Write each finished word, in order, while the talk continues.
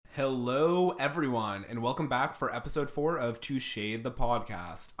Hello, everyone, and welcome back for episode 4 of To Shade the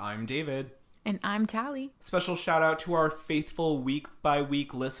Podcast. I'm David. And I'm Tally. Special shout out to our faithful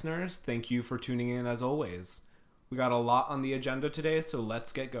week-by-week listeners. Thank you for tuning in as always. We got a lot on the agenda today, so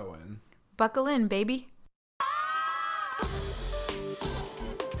let's get going. Buckle in, baby.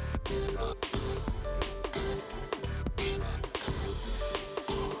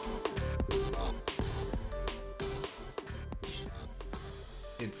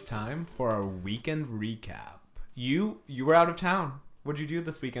 It's time for our weekend recap. You were out of town. What'd you do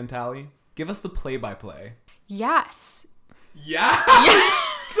this weekend, Tally? Give us the play-by-play. Yes. Yes!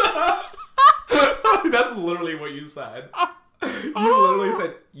 That's literally what you said. You literally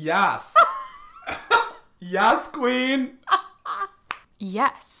said, yes. Yes, queen.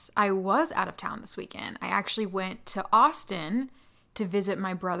 Yes, I was out of town this weekend. I actually went to Austin to visit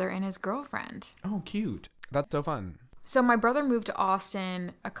my brother and his girlfriend. Oh, cute. That's so fun. So my brother moved to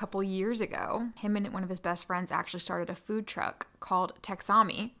Austin a couple years ago. Him and one of his best friends actually started a food truck called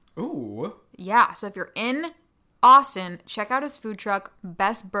Texami. Ooh. Yeah, so if you're in Austin, check out his food truck.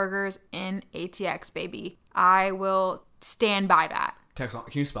 Best burgers in ATX, baby. I will stand by that. Can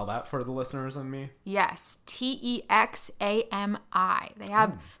you spell that for the listeners and me? Yes, Texami. They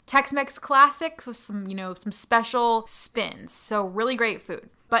have Tex-Mex classics with some special spins. So really great food.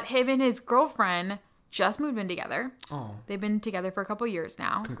 But him and his girlfriend just moved in together. Oh. They've been together for a couple years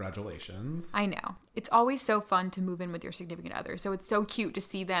now. Congratulations. I know. It's always so fun to move in with your significant other. So it's so cute to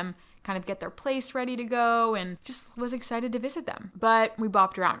see them kind of get their place ready to go, and just was excited to visit them. But we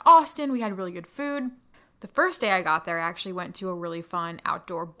bopped around Austin. We had really good food. The first day I got there, I actually went to a really fun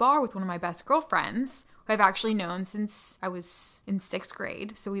outdoor bar with one of my best girlfriends, who I've actually known since I was in 6th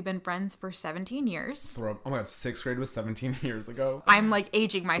grade. So we've been friends for 17 years. Oh my god, 6th grade was 17 years ago. I'm like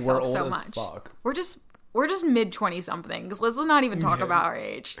aging myself so much. We're old as fuck. We're just mid 20 somethings. Let's not even talk about our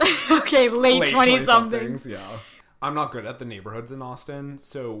age. Okay, late 20 somethings. Yeah. I'm not good at the neighborhoods in Austin,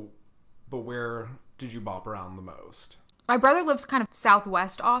 but where did you bop around the most? My brother lives kind of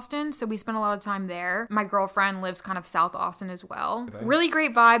southwest Austin, so we spent a lot of time there. My girlfriend lives kind of south Austin as well. Okay. Really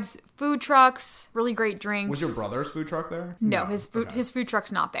great vibes, food trucks, really great drinks. Was your brother's food truck there? No, his food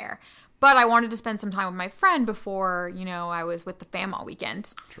truck's not there. But I wanted to spend some time with my friend before, I was with the fam all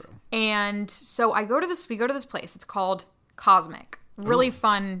weekend. True. And so we go to this place. It's called Cosmic. Really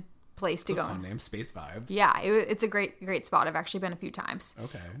fun place to go. Fun name, Space Vibes. Yeah, it's a great spot. I've actually been a few times.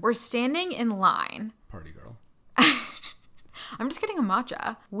 Okay. We're standing in line. Party girl. I'm just getting a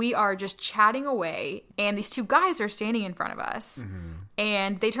matcha. We are just chatting away, and these two guys are standing in front of us,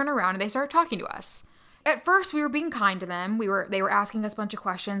 and they turn around and they start talking to us. At first, we were being kind to them. They were asking us a bunch of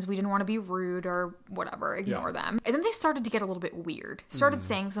questions. We didn't want to be rude or whatever, ignore them. And then they started to get a little bit weird. Started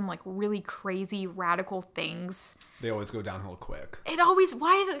saying some like really crazy, radical things. They always go downhill quick.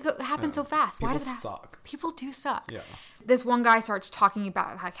 Why does it happen so fast? Why does it happen? Suck. People do suck. Yeah. This one guy starts talking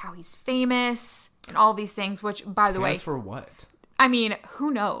about like how he's famous and all these things, which, by the way... Famous for what? I mean, who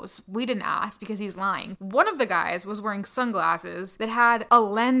knows? We didn't ask because he's lying. One of the guys was wearing sunglasses that had a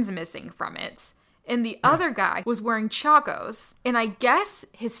lens missing from it. And the other guy was wearing chacos. And I guess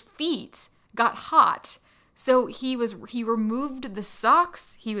his feet got hot. So he removed the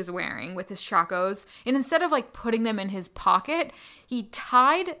socks he was wearing with his chacos. And instead of like putting them in his pocket, he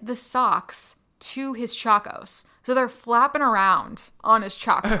tied the socks to his chacos. So they're flapping around on his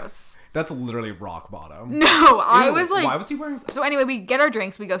chacos. That's literally rock bottom. No, I was like... Why was he wearing... So anyway, we get our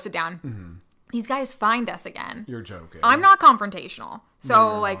drinks, we go sit down. Mm-hmm. These guys find us again. You're joking. I'm not confrontational.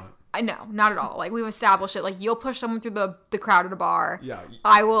 So no, like... Not. No, not at all. Like, we've established it. Like, you'll push someone through the crowd at a bar. Yeah.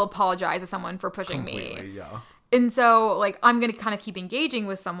 I will apologize to someone for pushing me. Yeah. And so, like, I'm going to kind of keep engaging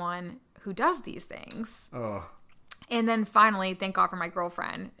with someone who does these things. Ugh. And then finally, thank God for my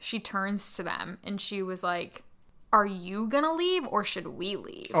girlfriend, she turns to them and she was like, are you going to leave or should we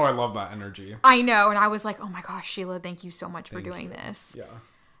leave? Oh, I love that energy. I know. And I was like, oh my gosh, Sheila, thank you so much for doing this. Yeah.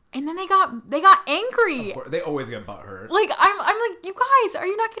 And then they got angry. They always get butthurt. Like, I'm like, you guys, are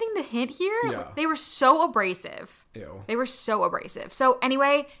you not getting the hint here? Yeah. They were so abrasive. Ew. They were so abrasive. So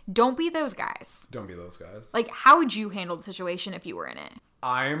anyway, don't be those guys. Don't be those guys. Like, how would you handle the situation if you were in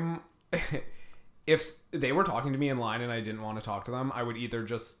it? If they were talking to me in line and I didn't want to talk to them, I would either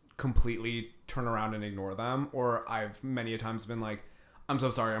just completely turn around and ignore them, or I've many a times been like, I'm so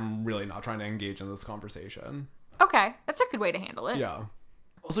sorry, I'm really not trying to engage in this conversation. Okay, that's a good way to handle it. Yeah.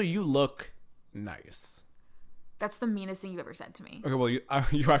 Also, you look nice. That's the meanest thing you've ever said to me. Okay, well, you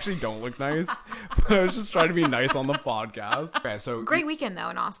actually don't look nice. But I was just trying to be nice on the podcast. Okay, so... Great weekend, though,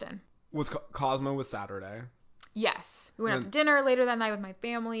 in Austin. Cosmo was Saturday. Yes. We went out to dinner later that night with my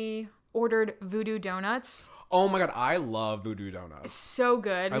family. ordered voodoo donuts. Oh my god, I love voodoo donuts. So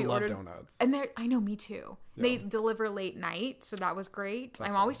good. I love donuts. And I know, me too. Yeah. They deliver late night, so that was great. That's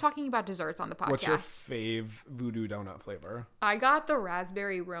I'm always talking about desserts on the podcast. What's your fave voodoo donut flavor? I got the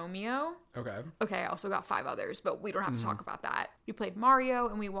raspberry Romeo. Okay. Okay, I also got 5 others, but we don't have to talk about that. We played Mario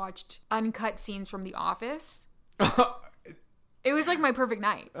and we watched uncut scenes from The Office. It was like my perfect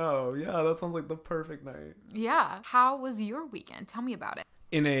night. Oh, yeah, that sounds like the perfect night. Yeah. How was your weekend? Tell me about it.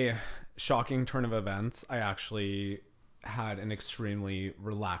 In a shocking turn of events, I actually had an extremely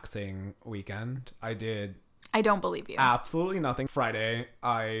relaxing weekend. I don't believe you. absolutely nothing. Friday,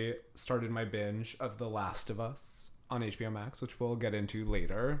 I started my binge of The Last of Us on HBO Max, which we'll get into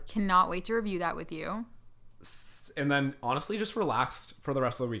later. Cannot wait to review that with you. And then, honestly, just relaxed for the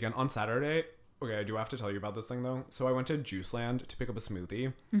rest of the weekend. On Saturday, okay, I do have to tell you about this thing, though. So I went to Juice Land to pick up a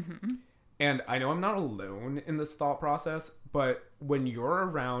smoothie. Mm-hmm. And I know I'm not alone in this thought process, but when you're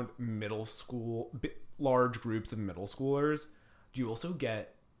around middle school, large groups of middle schoolers, do you also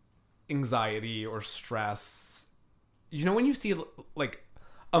get anxiety or stress? You know when you see like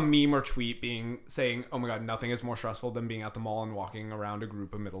a meme or tweet saying, "Oh my god, nothing is more stressful than being at the mall and walking around a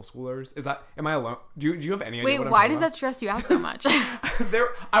group of middle schoolers." Am I alone? Do you have any idea? Wait, why does that stress you out so much?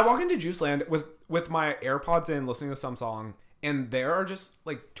 I walk into Juice Land with my AirPods in, listening to some song. And there are just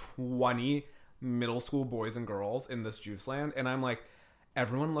like 20 middle school boys and girls in this Juice Land. And I'm like,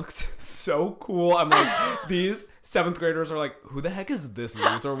 everyone looks so cool. I'm like, these 7th graders are like, who the heck is this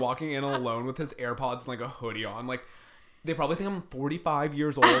loser walking in alone with his AirPods and like a hoodie on? Like, they probably think I'm 45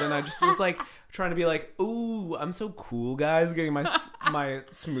 years old. And I just was like trying to be like, ooh, I'm so cool, guys, getting my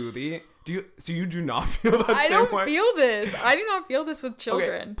smoothie. So you do not feel that I same don't way? feel this. I do not feel this with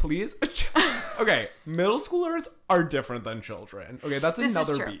children. Okay, please. Okay, middle schoolers are different than children. Okay, that's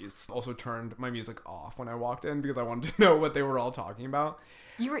another beast. Also turned my music off when I walked in because I wanted to know what they were all talking about.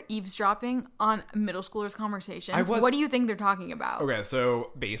 You were eavesdropping on middle schoolers' conversations. What do you think they're talking about? Okay,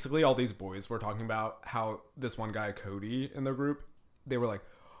 so basically all these boys were talking about how this one guy, Cody, in their group, they were like,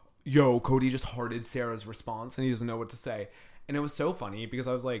 yo, Cody just hearted Sarah's response and he doesn't know what to say. And it was so funny because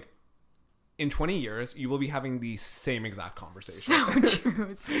I was like, in 20 years, you will be having the same exact conversation. So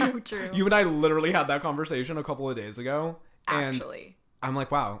true. So true. You and I literally had that conversation a couple of days ago. Actually. And I'm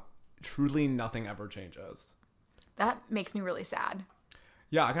like, wow, truly nothing ever changes. That makes me really sad.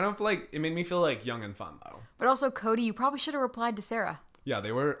 Yeah, I kind of like, it made me feel like young and fun though. But also, Cody, you probably should have replied to Sarah. Yeah,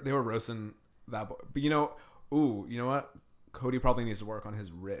 they were roasting that boy. But you know what? Cody probably needs to work on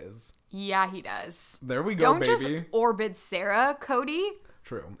his Riz. Yeah, he does. There we go, baby. Don't just orbit Sarah, Cody.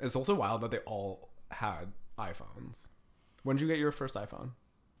 True. It's also wild that they all had iPhones. When did you get your first iPhone?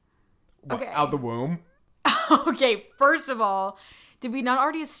 What, okay. Out the womb? Okay, first of all, did we not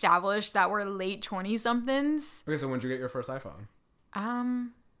already establish that we're late 20-somethings? Okay, so when did you get your first iPhone? I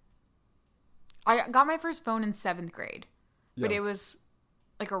got my first phone in 7th grade. Yes. But it was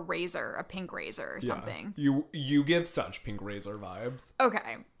like a pink razor or something. You give such pink razor vibes.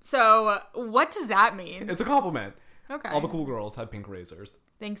 Okay, so what does that mean? It's a compliment. Okay. All the cool girls had pink razors.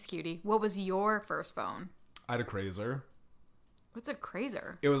 Thanks, cutie. What was your first phone? I had a Crazer. What's a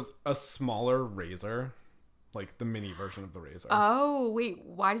Crazer? It was a smaller razor, like the mini version of the razor. Oh, wait.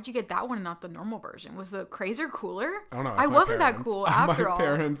 Why did you get that one and not the normal version? Was the Crazer cooler? I don't know. I wasn't that cool after all. My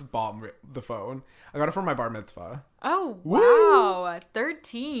parents bought me the phone. I got it for my bar mitzvah. Oh, wow. Woo!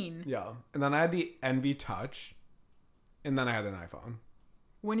 13. Yeah. And then I had the Envy Touch. And then I had an iPhone.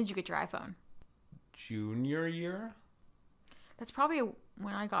 When did you get your iPhone? Junior year? That's probably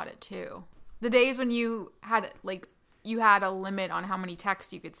when I got it too. The days when you had a limit on how many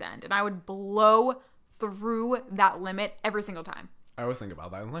texts you could send, and I would blow through that limit every single time. I always think about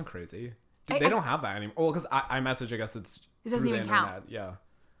that. Isn't that crazy? They don't have that anymore. Well, because iMessage, I guess it doesn't even count. Yeah,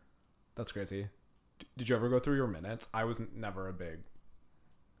 that's crazy. Did you ever go through your minutes? I was never a big.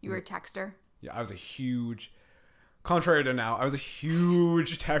 You were a texter? Yeah, I was a huge. Contrary to now, I was a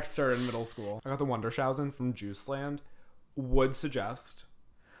huge texter in middle school. I got the Wundershausen from Juice Land. Would suggest.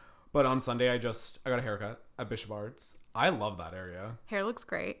 But on Sunday, I got a haircut at Bishop Arts. I love that area. Hair looks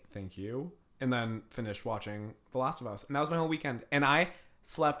great. Thank you. And then finished watching The Last of Us. And that was my whole weekend. And I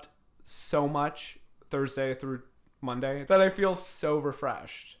slept so much Thursday through Monday that I feel so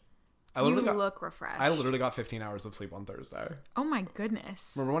refreshed. You look refreshed. I literally got 15 hours of sleep on Thursday. Oh my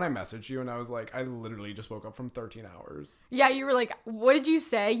goodness. Remember when I messaged you and I was like, I literally just woke up from 13 hours. Yeah, you were like, what did you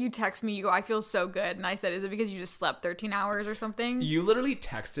say? You text me, you go, I feel so good. And I said, is it because you just slept 13 hours or something? You literally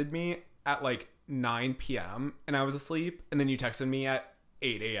texted me at like 9 p.m. and I was asleep. And then you texted me at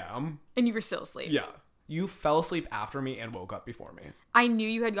 8 a.m. And you were still asleep. Yeah. You fell asleep after me and woke up before me. I knew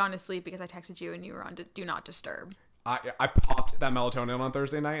you had gone to sleep because I texted you and you were on Do Not Disturb. I popped that melatonin on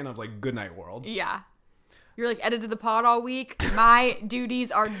Thursday night and I was like, good night, world. Yeah. You're like, edited the pod all week. My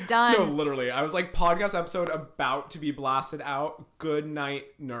duties are done. No, literally. I was like, podcast episode about to be blasted out. Good night,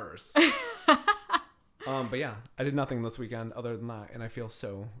 nurse. But yeah, I did nothing this weekend other than that, and I feel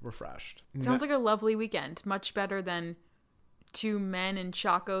so refreshed. Sounds like a lovely weekend. Much better than 2 men in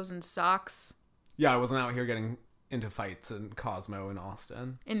chacos and socks. Yeah, I wasn't out here getting into fights in Cosmo in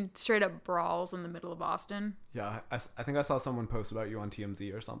Austin. In straight up brawls in the middle of Austin. Yeah, I think I saw someone post about you on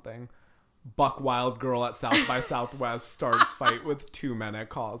TMZ or something. Buck Wild girl at South by Southwest starts fight with 2 men at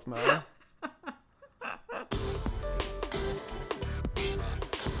Cosmo.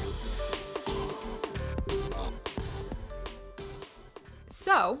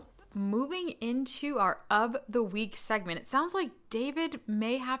 So, moving into our Of the Week segment, it sounds like David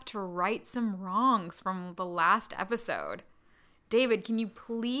may have to right some wrongs from the last episode. David, can you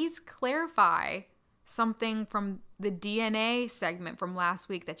please clarify something from the DNA segment from last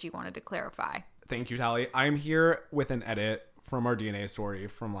week that you wanted to clarify? Thank you, Tally. I'm here with an edit from our DNA story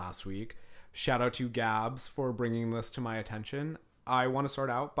from last week. Shout out to Gabs for bringing this to my attention. I want to start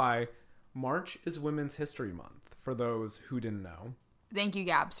out by March is Women's History Month, for those who didn't know. Thank you,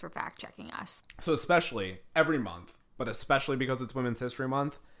 Gabs, for fact-checking us. So especially every month, but especially because it's Women's History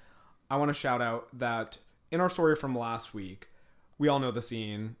Month, I want to shout out that in our story from last week, we all know the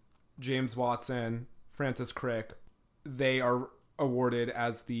scene. James Watson, Francis Crick, they are awarded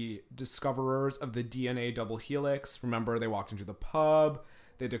as the discoverers of the DNA double helix. Remember, they walked into the pub.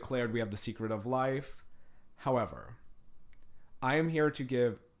 They declared we have the secret of life. However, I am here to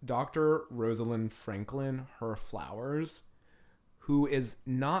give Dr. Rosalind Franklin her flowers, who is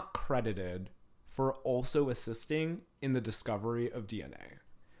not credited for also assisting in the discovery of DNA.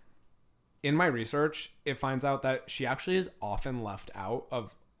 In my research, it finds out that she actually is often left out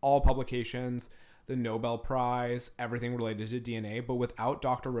of all publications, the Nobel Prize, everything related to DNA, but without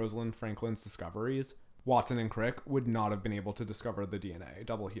Dr. Rosalind Franklin's discoveries, Watson and Crick would not have been able to discover the DNA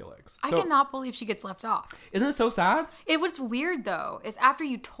double helix. I cannot believe she gets left off. Isn't it so sad? What's weird, though, is after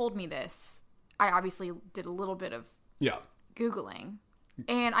you told me this, I obviously did a little bit of Googling,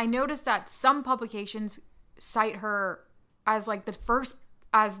 and I noticed that some publications cite her as like the first,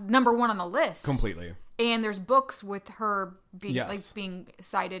 as number 1 on the list. Completely. And there's books with her being being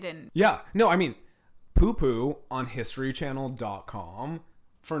cited and poo-poo on historychannel.com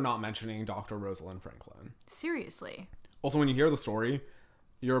for not mentioning Dr. Rosalind Franklin. Seriously. Also, when you hear the story,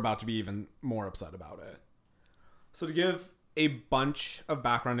 you're about to be even more upset about it. So to give a bunch of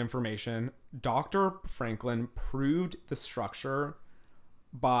background information, Dr. Franklin proved the structure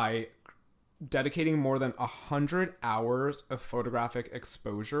by dedicating more than 100 hours of photographic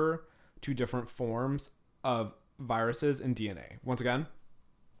exposure to different forms of viruses and DNA. Once again,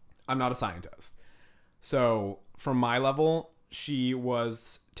 I'm not a scientist. So from my level, she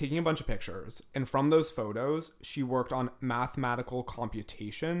was taking a bunch of pictures, and from those photos, she worked on mathematical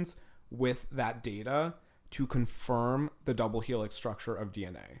computations with that data to confirm the double helix structure of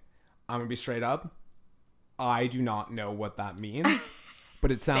DNA. I'm gonna be straight up. I do not know what that means,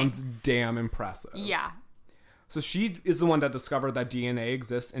 but it sounds damn impressive. Yeah. So she is the one that discovered that DNA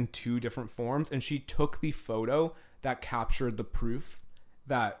exists in 2 different forms, and she took the photo that captured the proof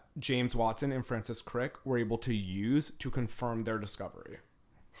that James Watson and Francis Crick were able to use to confirm their discovery.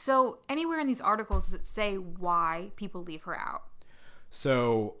 So anywhere in these articles does it say why people leave her out?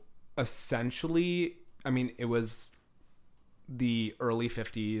 So essentially, I mean, it was the early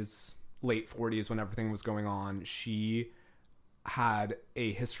 50s, late 40s when everything was going on. She had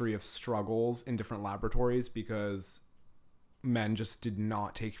a history of struggles in different laboratories because men just did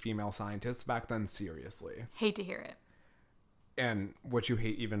not take female scientists back then seriously. Hate to hear it. And what you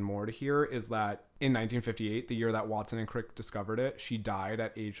hate even more to hear is that in 1958, the year that Watson and Crick discovered it, she died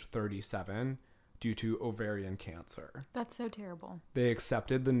at age 37 due to ovarian cancer. That's so terrible. They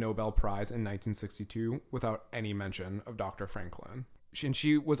accepted the Nobel Prize in 1962 without any mention of Dr. Franklin. And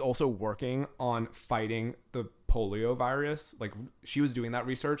she was also working on fighting the polio virus. Like, she was doing that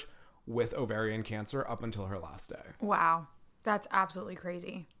research with ovarian cancer up until her last day. Wow. That's absolutely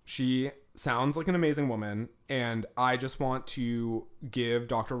crazy. She sounds like an amazing woman, and I just want to give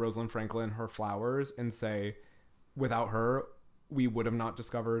Dr. Rosalind Franklin her flowers and say, without her, we would have not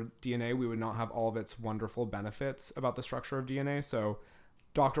discovered DNA. We would not have all of its wonderful benefits about the structure of DNA. So,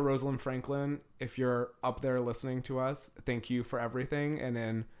 Dr. Rosalind Franklin, if you're up there listening to us, thank you for everything. And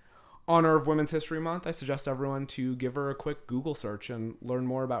in honor of Women's History Month, I suggest everyone to give her a quick Google search and learn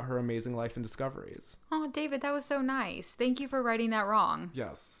more about her amazing life and discoveries. Oh, David, that was so nice. Thank you for writing that wrong.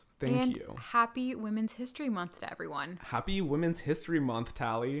 Yes, thank you. Happy Women's History Month to everyone. Happy Women's History Month,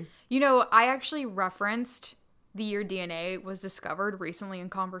 Tally. You know, I actually referenced the year DNA was discovered recently in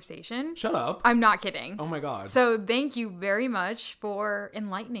conversation. Shut up. I'm not kidding. Oh my God. So thank you very much for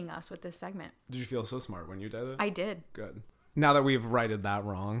enlightening us with this segment. Did you feel so smart when you did it? I did. Good. Now that we've righted that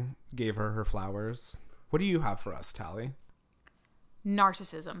wrong, gave her her flowers, what do you have for us, Tally?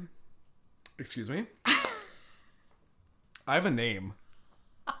 Narcissism. Excuse me? I have a name.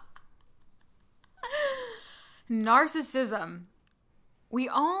 Narcissism. We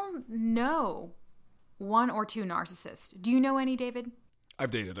all know one or two narcissists. Do you know any, David?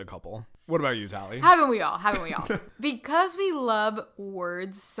 I've dated a couple. What about you, Tally? Haven't we all? Haven't we all? Because we love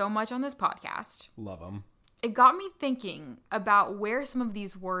words so much on this podcast, Love them. it got me thinking about where some of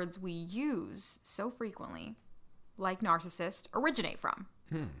these words we use so frequently, like narcissist, originate from.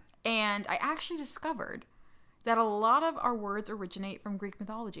 And I actually discovered that a lot of our words originate from Greek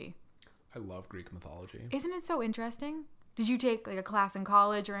mythology. I love Greek mythology. Isn't it so interesting? Did you take like a class in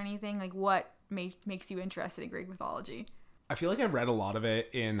college or anything? Like what makes you interested in Greek mythology? I feel like I read a lot of it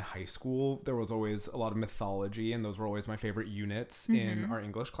in high school. There was always a lot of mythology, and those were always my favorite units in our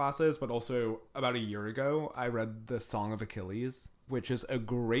English classes. But also, about a year ago, I read The Song of Achilles, which is a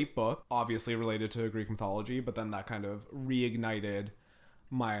great book, obviously related to Greek mythology, but then that kind of reignited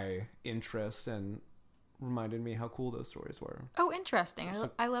my interest and reminded me how cool those stories were. Oh, interesting.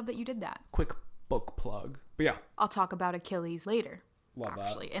 I love that you did that. Quick book plug. But yeah. I'll talk about Achilles later. Love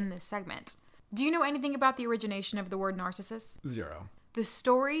actually, in this segment. Do you know anything about the origination of the word narcissist? Zero. The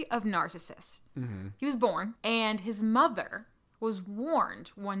story of Narcissus. He was born, and his mother was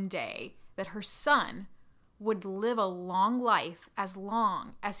warned one day that her son would live a long life as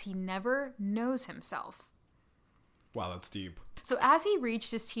long as he never knows himself. Wow, that's deep. So as he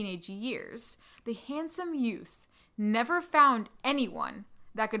reached his teenage years, the handsome youth never found anyone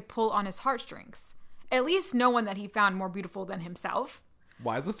that could pull on his heartstrings. At least no one that he found more beautiful than himself.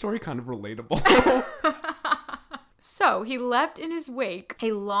 Why is the story kind of relatable? So he left in his wake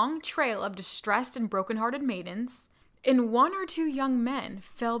a long trail of distressed and broken-hearted maidens, and one or two young men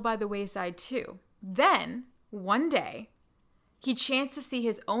fell by the wayside too. Then, one day, he chanced to see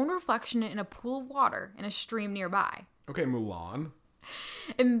his own reflection in a pool of water in a stream nearby. Okay, Mulan.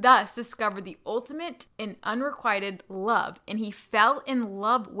 And thus discovered the ultimate and unrequited love, and he fell in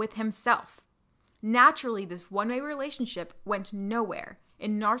love with himself. Naturally, this one-way relationship went nowhere,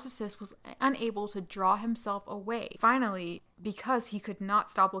 and Narcissus was unable to draw himself away. Finally, because he could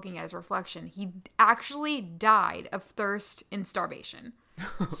not stop looking at his reflection, he actually died of thirst and starvation.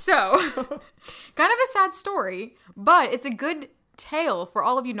 So, kind of a sad story, but it's a good tale for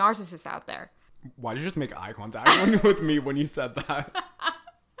all of you narcissists out there. Why did you just make eye contact with me when you said that?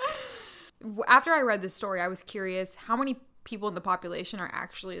 After I read this story, I was curious how many people in the population are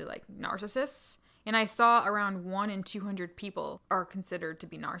actually like narcissists. And I saw around 1 in 200 people are considered to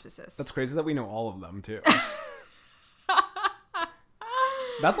be narcissists. That's crazy that we know all of them, too.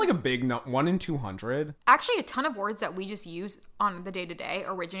 That's like a big 1 in 200. Actually, a ton of words that we just use on the day-to-day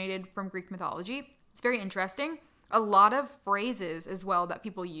originated from Greek mythology. It's very interesting. A lot of phrases as well that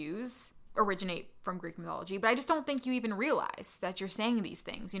people use originate from Greek mythology, but I just don't think you even realize that you're saying these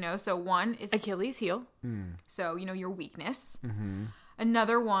things, you know? So one is Achilles' heel. So, you know, your weakness.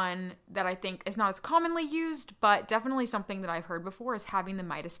 Another one that I think is not as commonly used, but definitely something that I've heard before is having the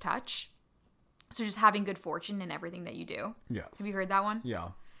Midas touch. So just having good fortune in everything that you do. Yes. Have you heard that one? Yeah.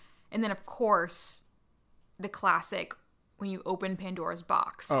 And then, of course, the when you open Pandora's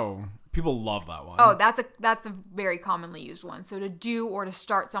box. Oh, people love that one. Oh, that's a very commonly used one. So to do or to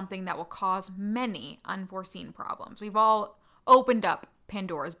start something that will cause many unforeseen problems. We've all opened up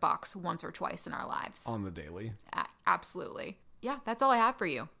Pandora's box once or twice in our lives. On the daily. Absolutely. Yeah, that's all I have for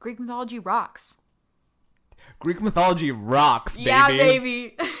you. Greek mythology rocks. Greek mythology rocks, baby. Yeah,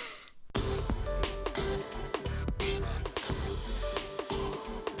 baby.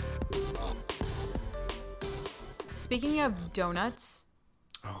 Speaking of donuts.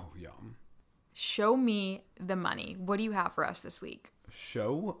 Oh, yum. Show me the money. What do you have for us this week?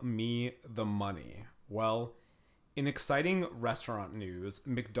 Show me the money. Well, in exciting restaurant news,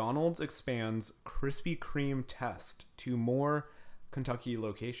 McDonald's expands Krispy Kreme test to more Kentucky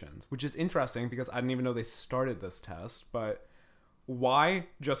locations, which is interesting because I didn't even know they started this test, but why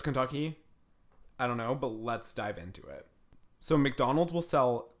just Kentucky? I don't know, but let's dive into it. So McDonald's will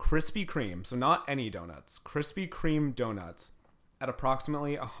sell Krispy Kreme, so not any donuts, Krispy Kreme donuts at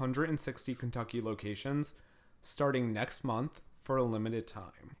approximately 160 Kentucky locations starting next month for a limited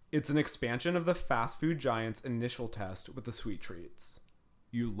time. It's an expansion of the fast food giant's initial test with the sweet treats.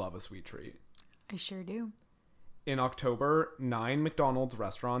 You love a sweet treat. I sure do. In October, 9 McDonald's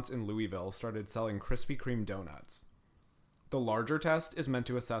restaurants in Louisville started selling Krispy Kreme donuts. The larger test is meant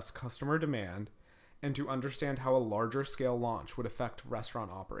to assess customer demand and to understand how a larger scale launch would affect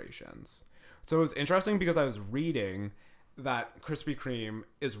restaurant operations. So it was interesting because I was reading that Krispy Kreme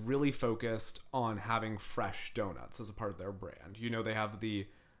is really focused on having fresh donuts as a part of their brand. You know, they have the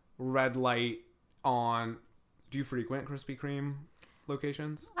red light on. Do you frequent Krispy Kreme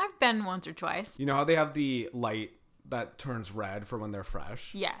locations? I've been once or twice. You know how they have the light that turns red for when they're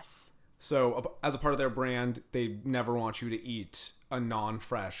fresh? Yes. So as a part of their brand, they never want you to eat a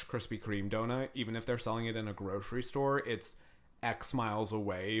non-fresh Krispy Kreme donut. Even if they're selling it in a grocery store, it's X miles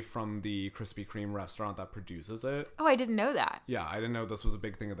away from the Krispy Kreme restaurant that produces it. Oh, I didn't know that. Yeah, I didn't know this was a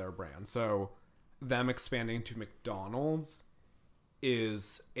big thing of their brand. So them expanding to McDonald's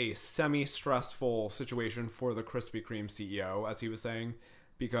is a semi-stressful situation for the Krispy Kreme CEO, as he was saying,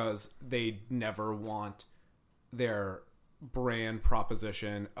 because they never want their brand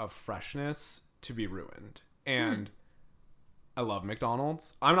proposition of freshness to be ruined. And I love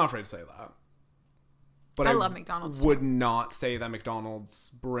McDonald's. I'm not afraid to say that. But I love McDonald's would too. not say that McDonald's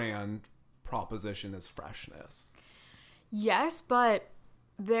brand proposition is freshness. Yes, but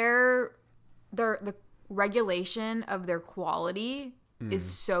the regulation of their quality is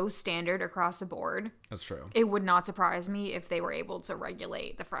so standard across the board. That's true. It would not surprise me if they were able to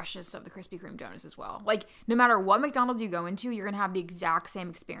regulate the freshness of the Krispy Kreme donuts as well. Like, no matter what McDonald's you go into, you're going to have the exact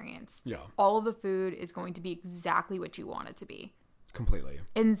same experience. Yeah. All of the food is going to be exactly what you want it to be. Completely.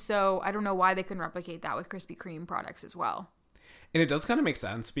 And so I don't know why they couldn't replicate that with Krispy Kreme products as well. And it does kind of make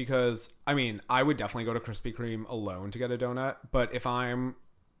sense because, I mean, I would definitely go to Krispy Kreme alone to get a donut. But if I'm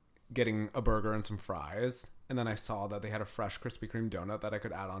getting a burger and some fries, and then I saw that they had a fresh Krispy Kreme donut that I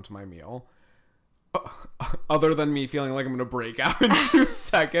could add onto my meal, other than me feeling like I'm going to break out in 2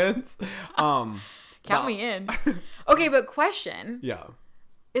 seconds. Count me in. Okay, but question. Yeah.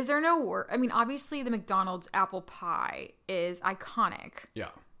 Is there no word? I mean, obviously the McDonald's apple pie is iconic.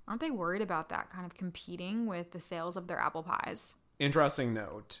 Yeah. Aren't they worried about that kind of competing with the sales of their apple pies? Interesting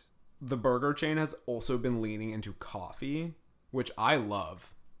note. The burger chain has also been leaning into coffee, which I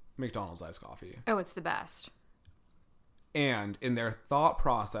love. McDonald's iced coffee. Oh, it's the best. And in their thought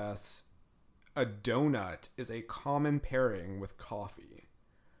process, a donut is a common pairing with coffee.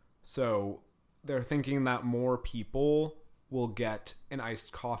 So they're thinking that more people will get an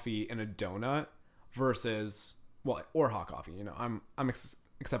iced coffee and a donut versus, well, or hot coffee. You know, I'm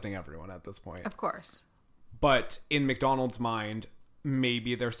accepting everyone at this point. Of course. But in McDonald's mind,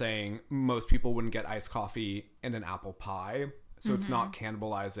 maybe they're saying most people wouldn't get iced coffee and an apple pie. So it's not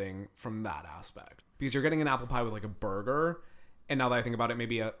cannibalizing from that aspect. Because you're getting an apple pie with like a burger. And now that I think about it,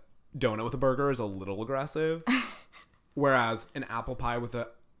 maybe a donut with a burger is a little aggressive. Whereas an apple pie with a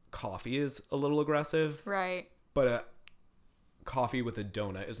coffee is a little aggressive. Right. But a coffee with a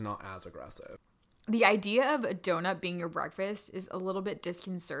donut is not as aggressive. The idea of a donut being your breakfast is a little bit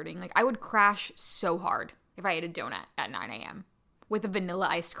disconcerting. Like, I would crash so hard if I ate a donut at 9 a.m. with a vanilla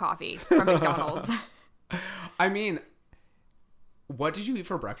iced coffee from McDonald's. I mean, what did you eat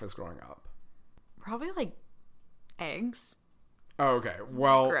for breakfast growing up? Probably like eggs. Oh, okay.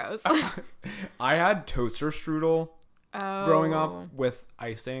 Well, Gross. I had toaster strudel growing up with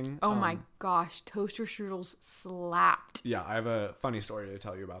icing. Oh my gosh, toaster strudels slapped. Yeah, I have a funny story to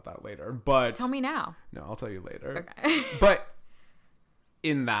tell you about that later. But Tell me now. No, I'll tell you later. Okay. But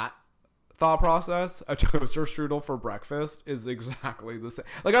in that thought process, a toaster strudel for breakfast is exactly the same.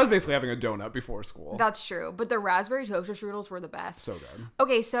 Like, I was basically having a donut before school. That's true. But the raspberry toaster strudels were the best. So good.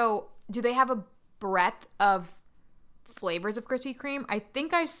 Okay, so do they have a breadth of flavors of Krispy Kreme? I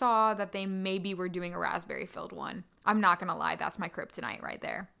think I saw that they maybe were doing a raspberry filled one. I'm not gonna lie, that's my kryptonite right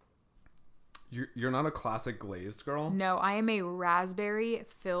there. You're not a classic glazed girl? No, I am a raspberry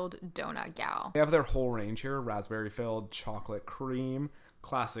filled donut gal. They have their whole range here: raspberry filled, chocolate cream,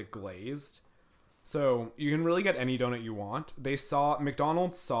 classic glazed. So you can really get any donut you want.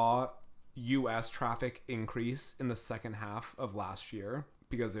 McDonald's saw US traffic increase in the second half of last year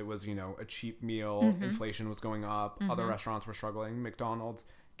because it was, a cheap meal. Inflation was going up. Other restaurants were struggling. McDonald's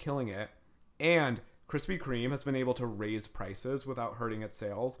killing it. And Krispy Kreme has been able to raise prices without hurting its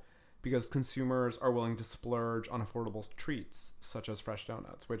sales because consumers are willing to splurge on affordable treats such as fresh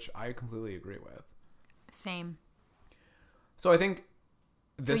donuts, which I completely agree with. Same. So I think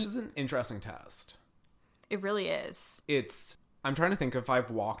this is an interesting test. It really is. I'm trying to think if I've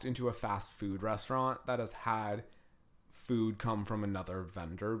walked into a fast food restaurant that has had food come from another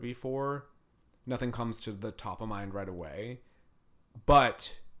vendor before. Nothing comes to the top of mind right away.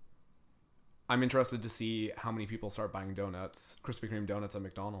 But I'm interested to see how many people start buying Krispy Kreme donuts at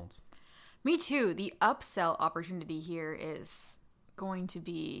McDonald's. Me too. The upsell opportunity here is going to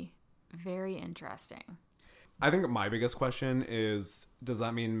be very interesting. I think my biggest question is, does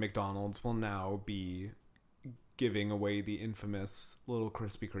that mean McDonald's will now be giving away the infamous little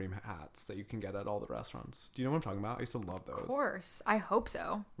Krispy Kreme hats that you can get at all the restaurants? Do you know what I'm talking about? I used to love those. Of course. I hope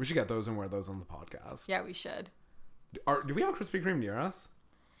so. We should get those and wear those on the podcast. Yeah, we should. Do we have a Krispy Kreme near us?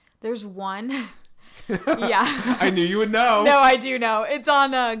 There's one. Yeah. I knew you would know. No, I do know. It's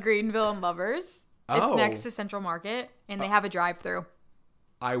on Greenville and Lovers. Oh. It's next to Central Market, and they have a drive-thru.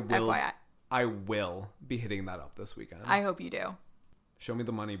 I will. FYI. I will be hitting that up this weekend. I hope you do. Show me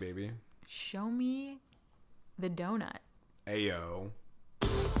the money, baby. Show me the donut. Ayo.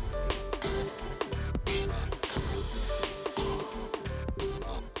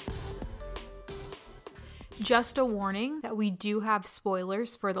 Just a warning that we do have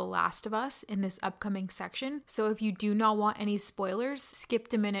spoilers for The Last of Us in this upcoming section. So if you do not want any spoilers, skip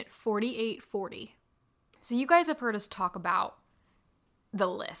to minute 48:40. So you guys have heard us talk about the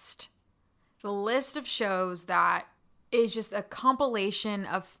list. The list of shows that is just a compilation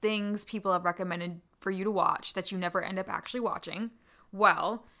of things people have recommended for you to watch that you never end up actually watching.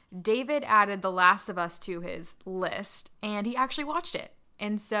 Well, David added The Last of Us to his list, and he actually watched it.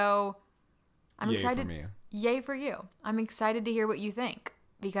 And so I'm excited. Yay for me. Yay for you. I'm excited to hear what you think,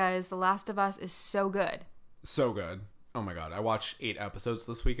 because The Last of Us is so good. So good. Oh my god. I watched 8 episodes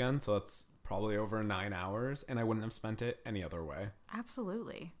this weekend, so that's probably over 9 hours, and I wouldn't have spent it any other way.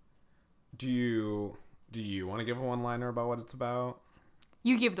 Absolutely. Do you want to give a one-liner about what it's about?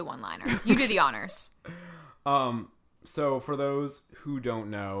 You give the one-liner. You do the honors. So for those who don't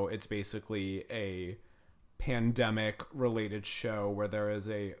know, it's basically a pandemic-related show where there is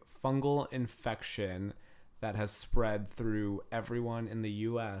a fungal infection that has spread through everyone in the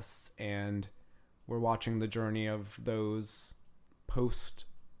U.S., and we're watching the journey of those post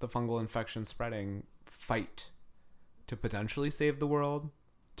the fungal infection spreading fight to potentially save the world,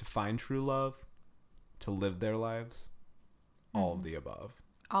 to find true love, to live their lives. All of the above.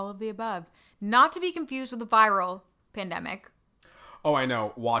 All of the above. Not to be confused with the viral pandemic. Oh, I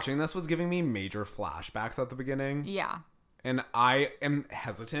know. Watching this was giving me major flashbacks at the beginning. Yeah. And I am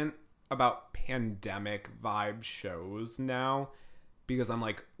hesitant about pandemic vibe shows now because I'm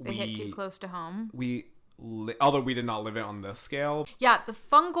like, They hit too close to home. Although we did not live it on this scale. Yeah, the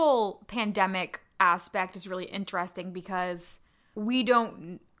fungal pandemic aspect is really interesting because we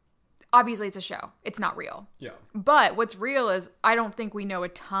don't... Obviously, it's a show. It's not real. Yeah. But what's real is I don't think we know a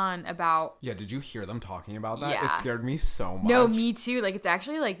ton about... Yeah, did you hear them talking about that? Yeah. It scared me so much. No, me too. Like, it's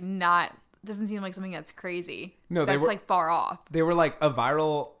actually, like, not... Doesn't seem like something that's crazy. No, that's, like, far off. They were like, a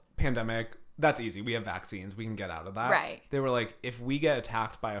viral pandemic, that's easy. We have vaccines. We can get out of that. Right. They were like, if we get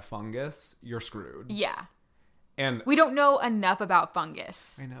attacked by a fungus, you're screwed. Yeah. And we don't know enough about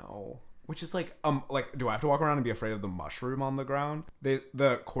fungus. I know. Which is like, do I have to walk around and be afraid of the mushroom on the ground? The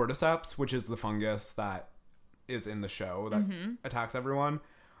cordyceps, which is the fungus that is in the show that attacks everyone,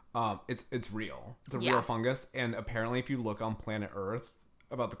 it's real. It's a real fungus. And apparently if you look on planet Earth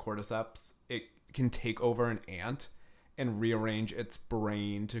about the cordyceps, it can take over an ant and rearrange its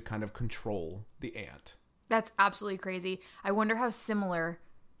brain to kind of control the ant. That's absolutely crazy. I wonder how similar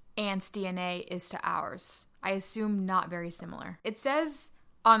ants' DNA is to ours. I assume not very similar. It says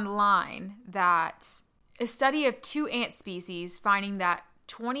online that a study of 2 ant species finding that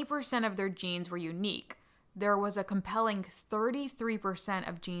 20% of their genes were unique, there was a compelling 33%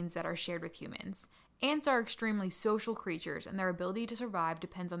 of genes that are shared with humans. Ants are extremely social creatures, and their ability to survive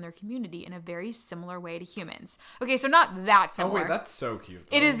depends on their community in a very similar way to humans. Okay, so not that similar. Oh wait, that's so cute,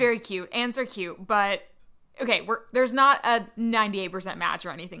 though. It is very cute. Ants are cute, but okay, there's not a 98% match or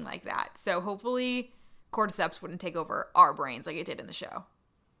anything like that. So hopefully cordyceps wouldn't take over our brains like it did in the show.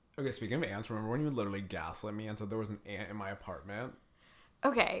 Okay, speaking of ants, remember when you literally gaslit me and said there was an ant in my apartment?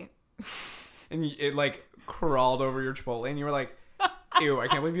 Okay. And it, like, crawled over your Chipotle, and you were like, ew, I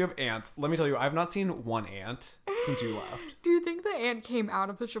can't believe you have ants. Let me tell you, I've not seen one ant since you left. Do you think the ant came out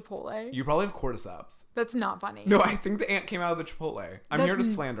of the Chipotle? You probably have cordyceps. That's not funny. No, I think the ant came out of the Chipotle. I'm here to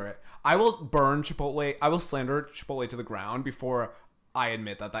slander it. I will burn Chipotle. I will slander Chipotle to the ground before I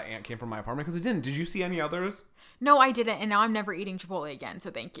admit that ant came from my apartment, because it didn't. Did you see any others? No, I didn't, and now I'm never eating Chipotle again, so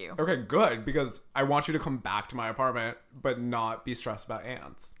thank you. Okay, good, because I want you to come back to my apartment, but not be stressed about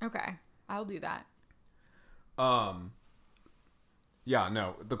ants. Okay, I'll do that. Yeah,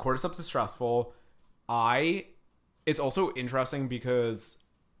 no, the cordyceps is stressful. It's also interesting because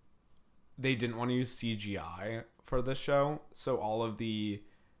they didn't want to use CGI for this show, so all of the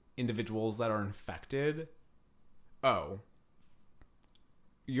individuals that are infected... Oh.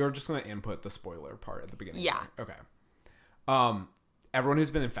 You're just going to input the spoiler part at the beginning. Yeah. Okay. Everyone who's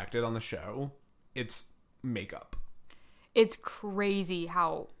been infected on the show, it's makeup. It's crazy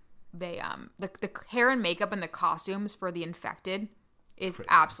how the hair and makeup and the costumes for the infected is crazy.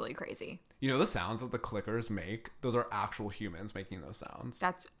 Absolutely crazy. You know the sounds that the clickers make? Those are actual humans making those sounds.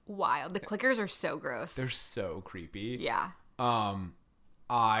 That's wild. The clickers are so gross. They're so creepy. Yeah.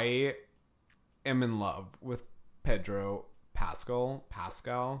 I am in love with Pedro Pascal.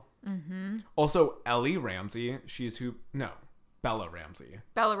 Mm-hmm. Also, Ellie Ramsey. Bella Ramsey.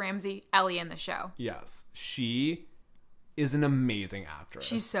 Bella Ramsey, Ellie in the show. Yes. She is an amazing actress.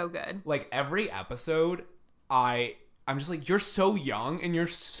 She's so good. Like, every episode, I'm just like, you're so young and you're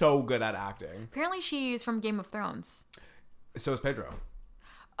so good at acting. Apparently she's from Game of Thrones. So is Pedro.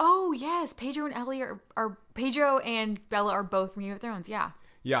 Oh, yes. Pedro and Ellie are Pedro and Bella are both from Game of Thrones. Yeah.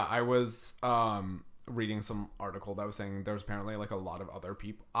 Yeah, I was reading some article that was saying there's apparently like a lot of other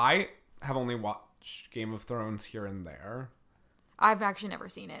people. I have only watched Game of Thrones here and there. I've actually never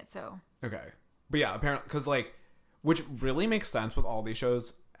seen it, so. Okay. But yeah, apparently, because like, which really makes sense with all these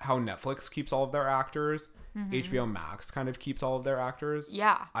shows, how Netflix keeps all of their actors. Mm-hmm. HBO Max kind of keeps all of their actors.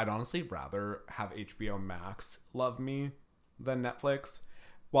 Yeah. I'd honestly rather have HBO Max love me than Netflix.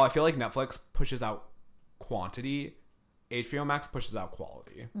 While I feel like Netflix pushes out quantity, HBO Max pushes out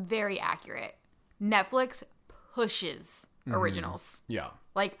quality. Very accurate. Netflix pushes originals. Yeah.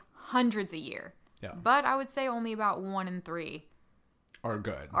 Like hundreds a year. Yeah. But I would say only about 1 in 3 are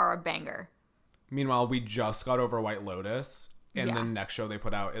good. Are a banger. Meanwhile, we just got over White Lotus, and the next show they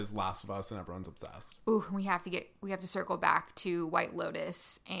put out is Last of Us, and everyone's obsessed. Ooh, we have to circle back to White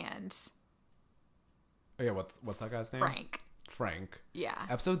Lotus and oh yeah, what's that guy's name? Frank. Yeah.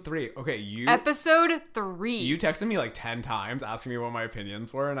 Episode 3. Okay, Episode 3. You texted me like 10 times asking me what my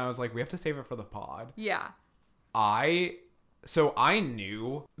opinions were, and I was like, we have to save it for the pod. Yeah. So I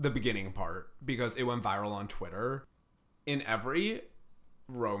knew the beginning part because it went viral on Twitter. In every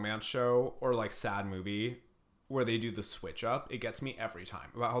romance show or like sad movie where they do the switch up, it gets me every time.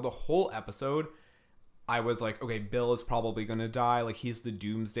 About how the whole episode, I was like, okay, Bill is probably going to die. Like, he's the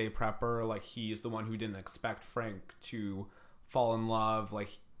doomsday prepper. Like, he's the one who didn't expect Frank to fall in love.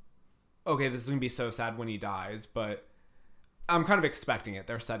 Like, okay, this is going to be so sad when he dies, but I'm kind of expecting it.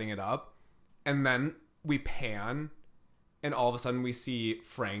 They're setting it up. And then we pan, and all of a sudden we see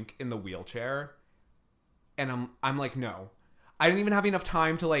Frank in the wheelchair. And I'm like, no. I didn't even have enough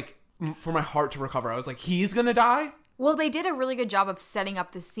time to, like, for my heart to recover. I was like, he's going to die? Well, they did a really good job of setting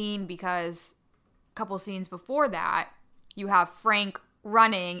up the scene because a couple scenes before that, you have Frank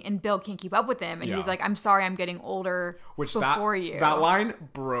running and Bill can't keep up with him. And he's like, I'm sorry, I'm getting older before you. That line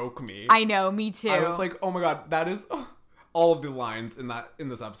broke me. I know, me too. I was like, oh my God, that is... all of the lines in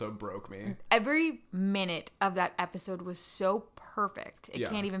this episode broke me. Every minute of that episode was so perfect. It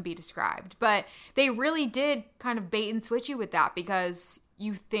can't even be described. But they really did kind of bait and switch you with that because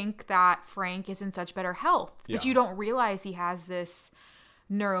you think that Frank is in such better health. But you don't realize he has this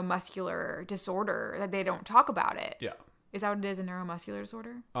neuromuscular disorder that they don't talk about it. Yeah. Is that what it is, a neuromuscular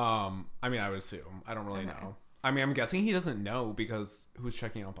disorder? I mean, I would assume. I don't really know. I mean, I'm guessing he doesn't know because who's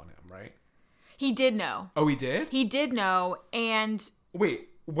checking up on him, right? He did know. Oh, he did? He did know, and... Wait,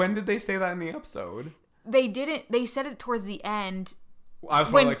 when did they say that in the episode? They didn't. They said it towards the end. I was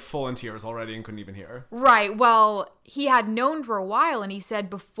probably like full in tears already and couldn't even hear. Right. Well, he had known for a while, and he said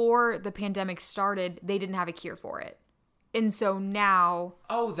before the pandemic started, they didn't have a cure for it. And so now...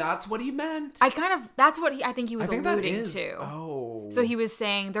 Oh, that's what he meant? That's what I think he was alluding to. Oh. So he was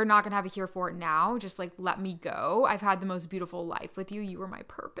saying, they're not going to have a cure for it now. Just like, let me go. I've had the most beautiful life with you. You were my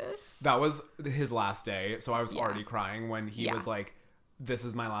purpose. That was his last day. So I was already crying when he was like, this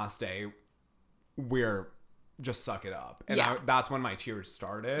is my last day. We're just suck it up. And that's when my tears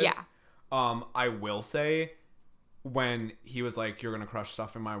started. Yeah. I will say, when he was like, you're going to crush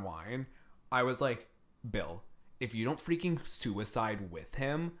stuff in my wine, I was like, Bill, if you don't freaking suicide with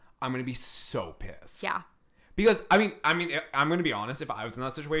him, I'm going to be so pissed. Yeah. Because, I mean, I'm going to be honest. If I was in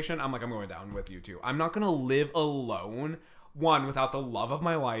that situation, I'm like, I'm going down with you too. I'm not going to live alone, one, without the love of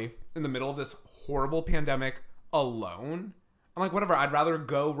my life, in the middle of this horrible pandemic, alone. I'm like, whatever. I'd rather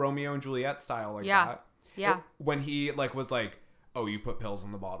go Romeo and Juliet style like that. Yeah. When he like was like, oh, you put pills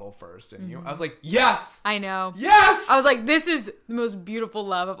in the bottle first, didn't you? I was like, yes! I know. Yes! I was like, this is the most beautiful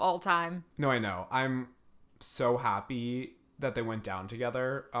love of all time. No, I know. I'm so happy that they went down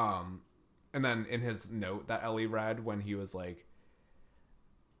together. And then in his note that Ellie read when he was like,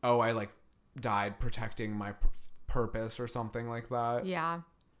 oh, I like died protecting my purpose or something like that. Yeah.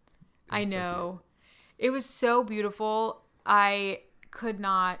 I know. It was so beautiful. I could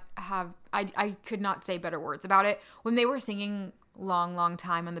not say better words about it. When they were singing Long, Long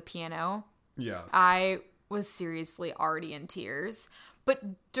Time on the piano, yes, I was seriously already in tears.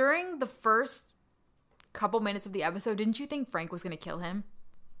 But during the first couple minutes of the episode, didn't you think Frank was going to kill him?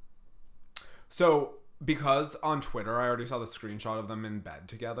 So, because on Twitter, I already saw the screenshot of them in bed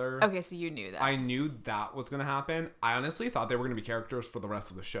together. Okay, so you knew that. I knew that was going to happen. I honestly thought they were going to be characters for the rest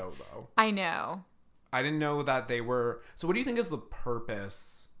of the show, though. I know. I didn't know that they were... So what do you think is the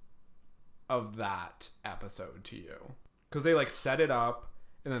purpose of that episode to you? Because they, like, set it up,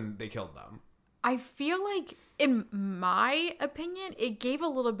 and then they killed them. I feel like, in my opinion, it gave a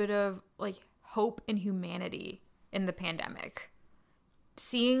little bit of, like, hope and humanity in the pandemic.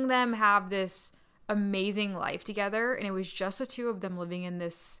 Seeing them have this amazing life together, and it was just the two of them living in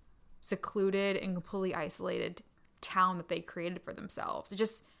this secluded and completely isolated town that they created for themselves. It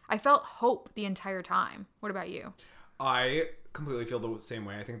just... I felt hope the entire time. What about you? I completely feel the same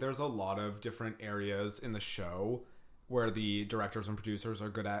way. I think there's a lot of different areas in the show where the directors and producers are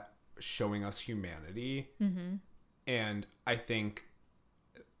good at showing us humanity. Mm-hmm. And I think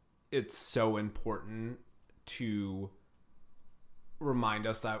it's so important to remind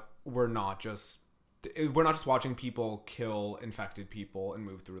us that we're not just watching people kill infected people and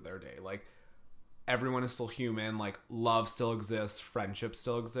move through their day. Like, everyone is still human. Like, love still exists, friendship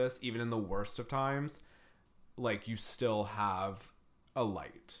still exists, even in the worst of times. Like, you still have a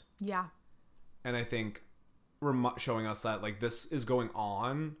light. Yeah. And I think showing us that, like, this is going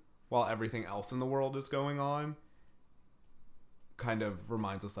on while everything else in the world is going on kind of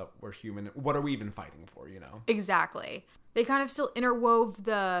reminds us that we're human. What are we even fighting for, you know? Exactly. They kind of still interwove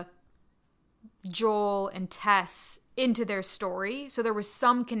the Joel and Tess into their story, so there was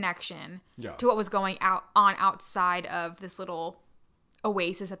some connection to what was going on outside of this little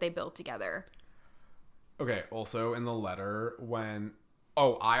oasis that they built together. Okay, also in the letter when...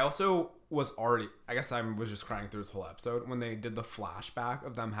 Oh, I also was already... I guess I was just crying through this whole episode when they did the flashback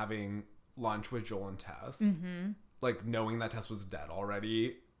of them having lunch with Joel and Tess. Mm-hmm. Like, knowing that Tess was dead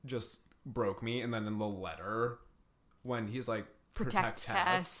already just broke me. And then in the letter, when he's like, protect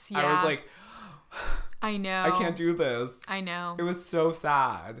Tess. Yeah. I was like... I know. I can't do this. I know. It was so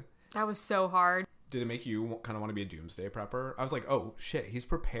sad. That was so hard. Did it make you kind of want to be a doomsday prepper? I was like, oh, shit, he's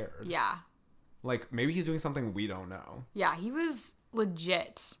prepared. Yeah. Like, maybe he's doing something we don't know. Yeah, he was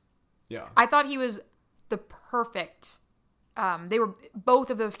legit. Yeah. I thought he was the perfect... both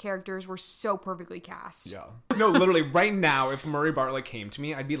of those characters were so perfectly cast. Yeah. No, literally, right now, if Murray Bartlett came to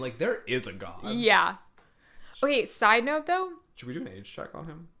me, I'd be like, there is a god. Yeah. Okay, side note, though. Should we do an age check on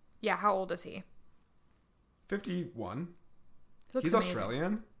him? Yeah, how old is he? 51. He's amazing.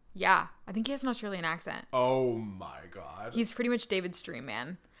 Australian? Yeah, I think he has an Australian accent. Oh my god. He's pretty much David Stream,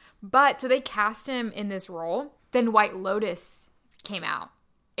 man. But, so they cast him in this role. Then White Lotus came out.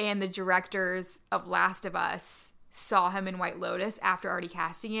 And the directors of Last of Us saw him in White Lotus after already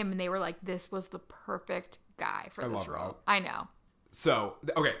casting him. And they were like, this was the perfect guy for this role. I know. So,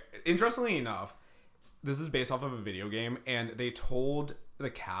 okay, interestingly enough, this is based off of a video game. And they told the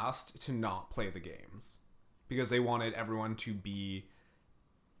cast to not play the games. Because they wanted everyone to be...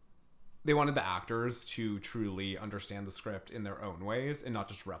 They wanted the actors to truly understand the script in their own ways and not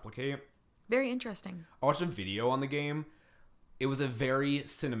just replicate. Very interesting. I watched a video on the game. It was a very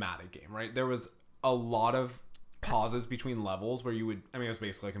cinematic game, right? There was a lot of pauses between levels where you would... I mean, it was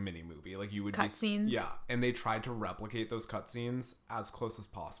basically like a mini movie. Like you would... Cutscenes. Yeah. And they tried to replicate those cutscenes as close as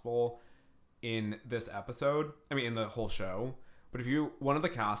possible in this episode. I mean, in the whole show. But one of the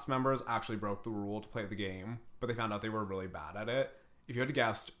cast members actually broke the rule to play the game, but they found out they were really bad at it. If you had to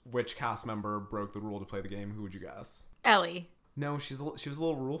guess which cast member broke the rule to play the game, who would you guess? Ellie. No, she was a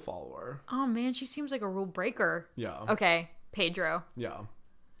little rule follower. Oh man, she seems like a rule breaker. Yeah. Okay, Pedro. Yeah.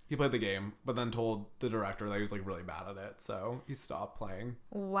 He played the game, but then told the director that he was like really bad at it, so he stopped playing.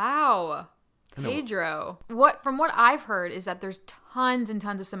 Wow. Pedro. From what I've heard is that there's tons and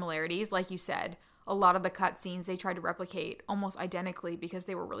tons of similarities, like you said. A lot of the cutscenes they tried to replicate almost identically because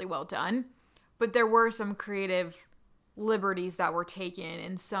they were really well done. But there were some creative liberties that were taken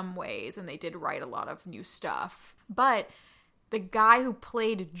in some ways, and they did write a lot of new stuff. But the guy who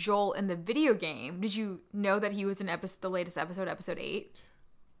played Joel in the video game, did you know that he was in the latest episode, episode 8?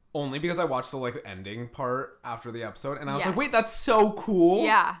 Only because I watched the ending part after the episode, and I was like, wait, that's so cool.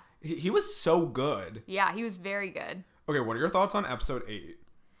 Yeah. He was so good. Yeah, he was very good. Okay, what are your thoughts on episode 8?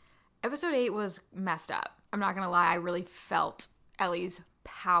 Episode 8 was messed up. I'm not going to lie. I really felt Ellie's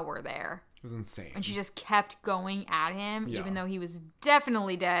power there. It was insane. And she just kept going at him, even though he was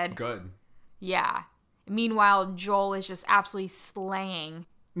definitely dead. Good. Yeah. Meanwhile, Joel is just absolutely slaying.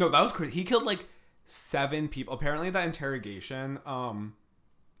 No, that was crazy. He killed 7 people. Apparently that interrogation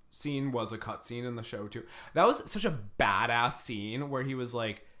scene was a cutscene in the show too. That was such a badass scene where he was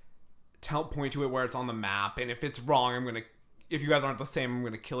point to it where it's on the map, and if it's wrong, if you guys aren't the same, I'm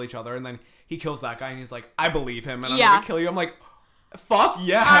gonna kill each other. And then he kills that guy, and he's like, I believe him, and I'm gonna kill you. I'm like, Fuck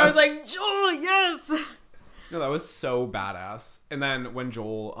yes. I was like, Joel, yes. No, that was so badass. And then when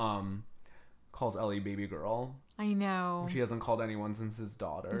Joel calls Ellie baby girl. I know. She hasn't called anyone since his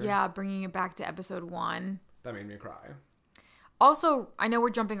daughter. Yeah, bringing it back to episode 1. That made me cry. Also, I know we're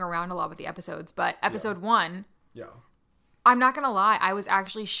jumping around a lot with the episodes, but episode 1. Yeah. I'm not going to lie. I was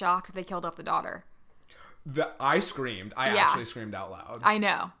actually shocked they killed off the daughter. I screamed. I actually screamed out loud. I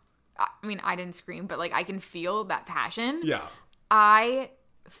know. I mean, I didn't scream, but like I can feel that passion. Yeah. I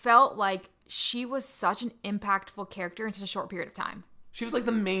felt like she was such an impactful character in such a short period of time. She was like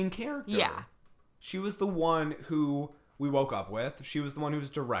the main character. Yeah. She was the one who we woke up with. She was the one who was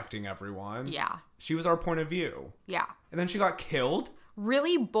directing everyone. Yeah. She was our point of view. Yeah. And then she got killed.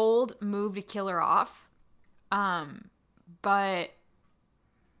 Really bold move to kill her off. But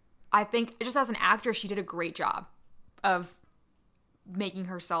I think just as an actor, she did a great job of making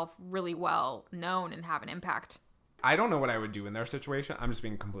herself really well known and have an impact. I don't know what I would do in their situation. I'm just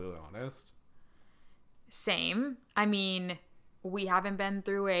being completely honest. Same. I mean, we haven't been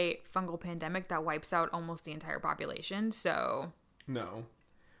through a fungal pandemic that wipes out almost the entire population, so... No.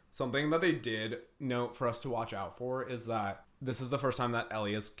 Something that they did note for us to watch out for is that this is the first time that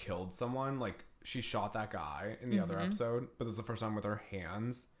Ellie has killed someone. Like, she shot that guy in the other episode, but this is the first time with her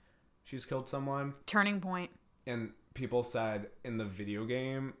hands she's killed someone. Turning point. And people said in the video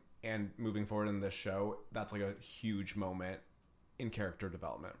game and moving forward in this show, that's like a huge moment in character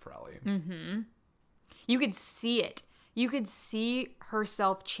development for Ellie. Mm-hmm. You could see it. You could see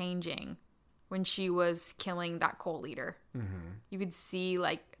herself changing when she was killing that cult leader. Mm-hmm. You could see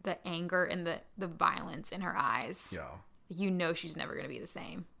like the anger and the violence in her eyes. Yeah. You know she's never going to be the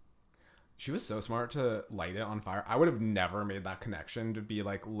same. She was so smart to light it on fire. I would have never made that connection to be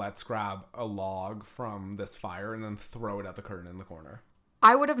like, let's grab a log from this fire and then throw it at the curtain in the corner.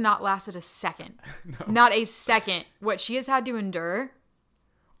 I would have not lasted a second. No. Not a second. What she has had to endure.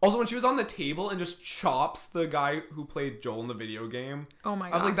 Also, when she was on the table and just chops the guy who played Joel in the video game. Oh my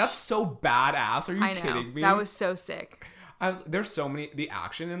gosh. I was like, that's so badass. Are you kidding me? That was so sick. There's so many. The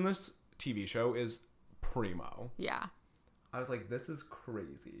action in this TV show is primo. Yeah. I was like, this is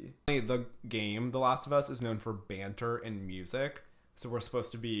crazy. The game, The Last of Us, is known for banter and music. So we're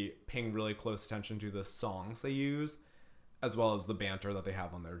supposed to be paying really close attention to the songs they use, as well as the banter that they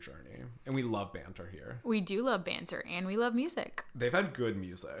have on their journey. And we love banter here. We do love banter, and we love music. They've had good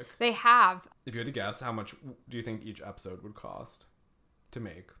music. They have. If you had to guess, how much do you think each episode would cost to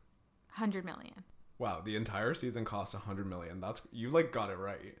make? 100 million. Wow, the entire season cost 100 million. You like got it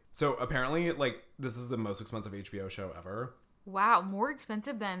right. So apparently, like, this is the most expensive HBO show ever. Wow, more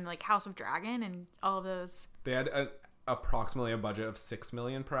expensive than like House of Dragon and all of those. They had approximately a budget of $6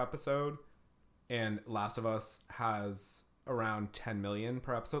 million per episode, and Last of Us has around $10 million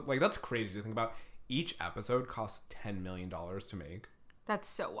per episode. Like, that's crazy to think about. Each episode costs $10 million to make. That's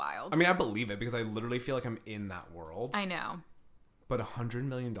so wild. I mean, I believe it because I literally feel like I'm in that world. I know. But $100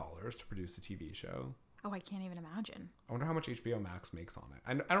 million to produce a TV show. Oh, I can't even imagine. I wonder how much HBO Max makes on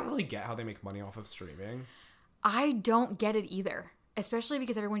it. I don't really get how they make money off of streaming. I don't get it either. Especially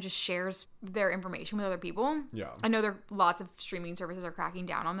because everyone just shares their information with other people. Yeah. I know lots of streaming services are cracking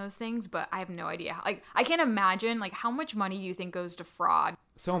down on those things, but I have no idea. Like, I can't imagine, like, how much money do you think goes to fraud?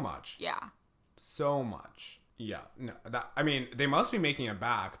 So much. Yeah. So much. Yeah. No, I mean, they must be making it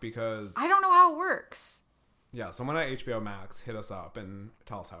back because... I don't know how it works. Yeah, someone at HBO Max hit us up and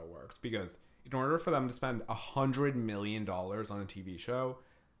tell us how it works. Because in order for them to spend $100 million on a TV show,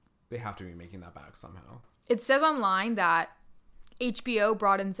 they have to be making that back somehow. It says online that HBO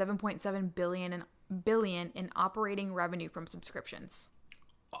brought in $7.7 billion in operating revenue from subscriptions.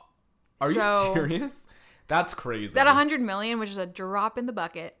 Are you serious? That's crazy. That $100 million, which is a drop in the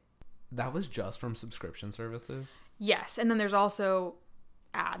bucket. That was just from subscription services? Yes, and then there's also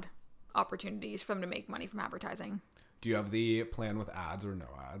ad opportunities for them to make money from advertising. Do you have the plan with ads or no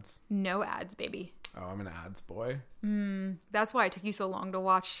ads? No ads, baby. Oh, I'm an ads boy. That's why it took you so long to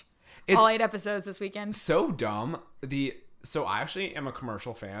watch all 8 episodes this weekend. So dumb. So I actually am a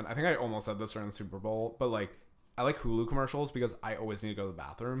commercial fan. I think I almost said this during the Super Bowl, but like I like Hulu commercials because I always need to go to the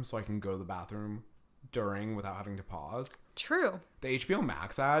bathroom, so I can go to the bathroom during without having to pause. True. The HBO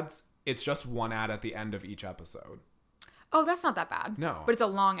Max ads, it's just one ad at the end of each episode. Oh, that's not that bad. No. But it's a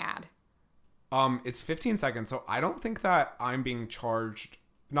long ad. It's 15 seconds, so I don't think that I'm being charged.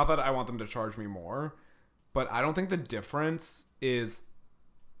 Not that I want them to charge me more, but I don't think the difference is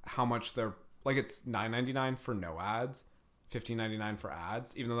how much they're like. It's $9.99 for no ads, $15.99 for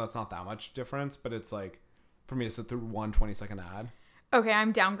ads. Even though that's not that much difference, but it's like for me to sit through one 20-second ad. Okay,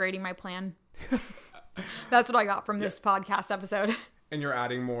 I'm downgrading my plan. That's what I got from this podcast episode. And you're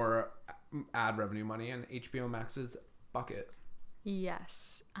adding more ad revenue money in HBO Max's bucket.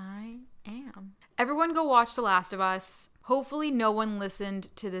 Yes, I am. Everyone go watch The Last of Us. Hopefully no one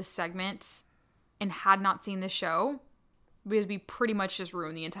listened to this segment and had not seen the show, because we pretty much just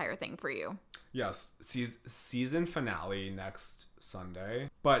ruined the entire thing for you. Yes, season finale next Sunday.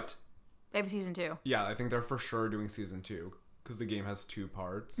 But they have a season 2. Yeah, I think they're for sure doing season 2 because the game has 2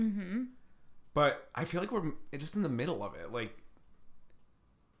 parts. Mm-hmm. But I feel like we're just in the middle of it. Like,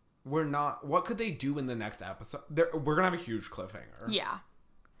 we're not... What could they do in the next episode? We're going to have a huge cliffhanger. Yeah.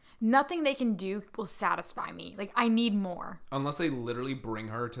 Nothing they can do will satisfy me. Like, I need more. Unless they literally bring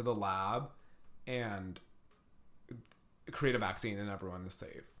her to the lab and create a vaccine and everyone is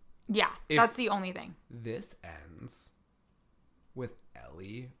safe. Yeah, that's the only thing. This ends with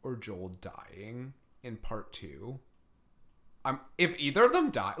Ellie or Joel dying in part 2. If either of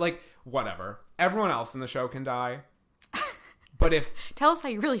them die, like, whatever. Everyone else in the show can die. But tell us how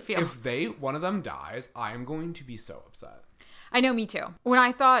you really feel. If one of them dies, I'm going to be so upset. I know, me too. When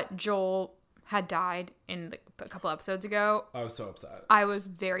I thought Joel had died in a couple episodes ago, I was so upset. I was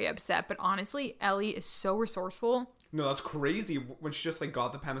very upset. But honestly, Ellie is so resourceful. No, that's crazy. When she just like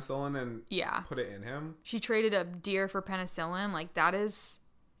got the penicillin and put it in him. She traded a deer for penicillin. Like, that is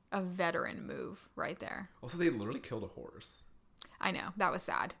a veteran move right there. Also, they literally killed a horse. I know. That was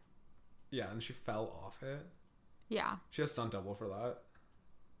sad. Yeah, and she fell off it. Yeah. She has stunt double for that.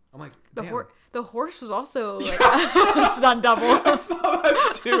 I'm like, the horse was also like a stunt double. I saw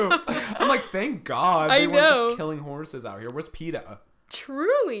that too. I'm like, thank God they weren't just killing horses out here. Where's PETA?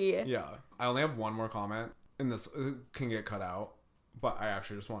 Truly. Yeah. I only have one more comment, and this can get cut out, but I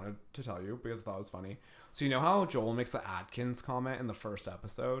actually just wanted to tell you because I thought it was funny. So you know how Joel makes the Atkins comment in the first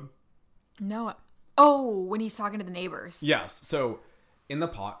episode? No. Oh, when he's talking to the neighbors. Yes. So in the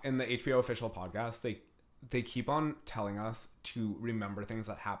HBO official podcast, they keep on telling us to remember things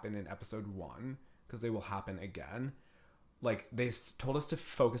that happened in episode 1 because they will happen again. Like, they told us to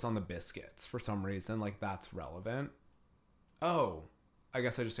focus on the biscuits for some reason. Like, that's relevant. Oh, I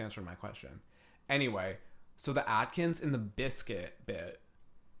guess I just answered my question. Anyway, so the Atkins in the biscuit bit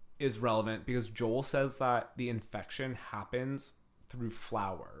is relevant because Joel says that the infection happens through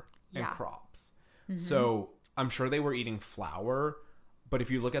flour and crops. Mm-hmm. So I'm sure they were eating flour. But if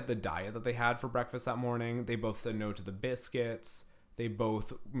you look at the diet that they had for breakfast that morning, they both said no to the biscuits. They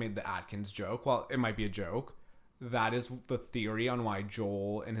both made the Atkins joke. Well, it might be a joke. That is the theory on why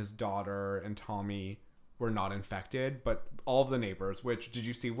Joel and his daughter and Tommy were not infected. But all of the neighbors, do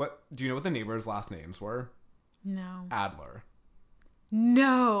you know what the neighbors' last names were? No. Adler.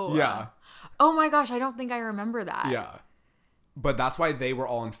 No. Yeah. Oh my gosh, I don't think I remember that. Yeah. But that's why they were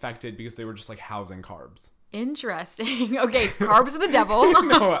all infected, because they were just like housing carbs. Interesting. Okay, carbs are the devil.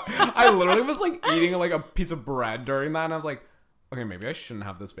 No, I literally was like eating like a piece of bread during that, and I was like, okay, maybe I shouldn't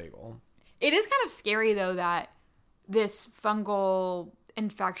have this bagel. It is kind of scary though that this fungal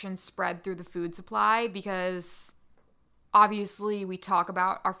infection spread through the food supply, because obviously we talk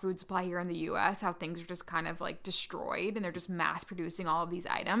about our food supply here in the US, how things are just kind of like destroyed and they're just mass producing all of these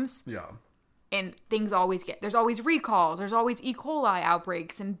items. Yeah. And things there's always recalls, there's always E. coli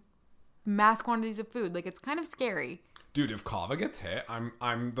outbreaks and mass quantities of food. Like, it's kind of scary. Dude, if kava gets hit,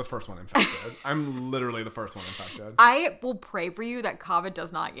 I'm the first one infected. I'm literally the first one infected. I will pray for you that kava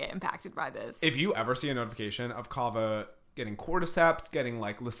does not get impacted by this. If you ever see a notification of kava getting cordyceps, getting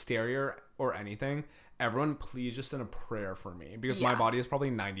like listeria or anything, everyone please just send a prayer for me, because my body is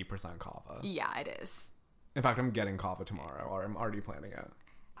probably 90% kava. Yeah, it is. In fact, I'm getting kava tomorrow, or I'm already planning it.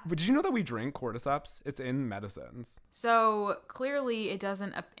 But did you know that we drink cordyceps? It's in medicines. So clearly it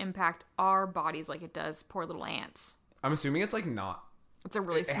doesn't impact our bodies like it does poor little ants. I'm assuming it's like not. It's a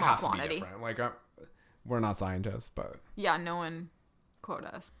really small quantity. To be different. Like, we're not scientists, but yeah, no one quote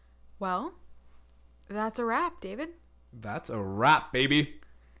us. Well, that's a wrap, David. That's a wrap, baby.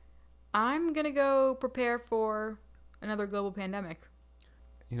 I'm gonna go prepare for another global pandemic.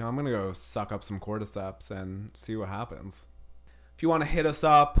 You know, I'm gonna go suck up some cordyceps and see what happens. If you want to hit us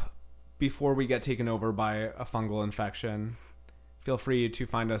up before we get taken over by a fungal infection, feel free to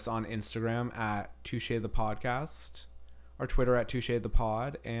find us on Instagram at Touche the Podcast, our Twitter at Touche the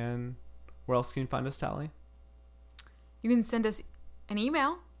Pod, and where else can you find us, Tally? You can send us an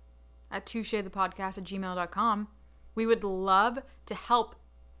email at touchethepodcast@gmail.com. We would love to help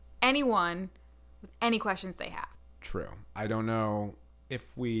anyone with any questions they have. True. I don't know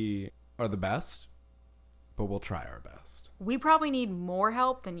if we are the best, but we'll try our best. We probably need more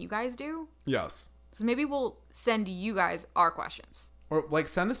help than you guys do. Yes. So maybe we'll send you guys our questions. Or like,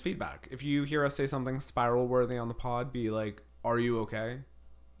 send us feedback. If you hear us say something spiral worthy on the pod, be like, are you okay?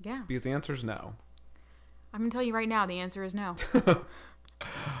 Yeah. Because the answer is no. I'm going to tell you right now, the answer is no.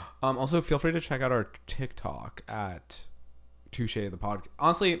 Also, feel free to check out our TikTok at Touche the podcast.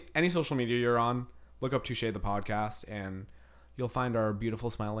 Honestly, any social media you're on, look up Touche the podcast, and you'll find our beautiful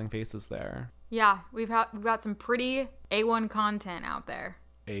smiling faces there. Yeah, we've got some pretty A1 content out there.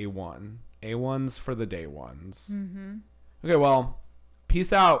 A1's for the day ones. Okay, well,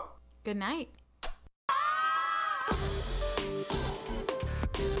 peace out. Good night.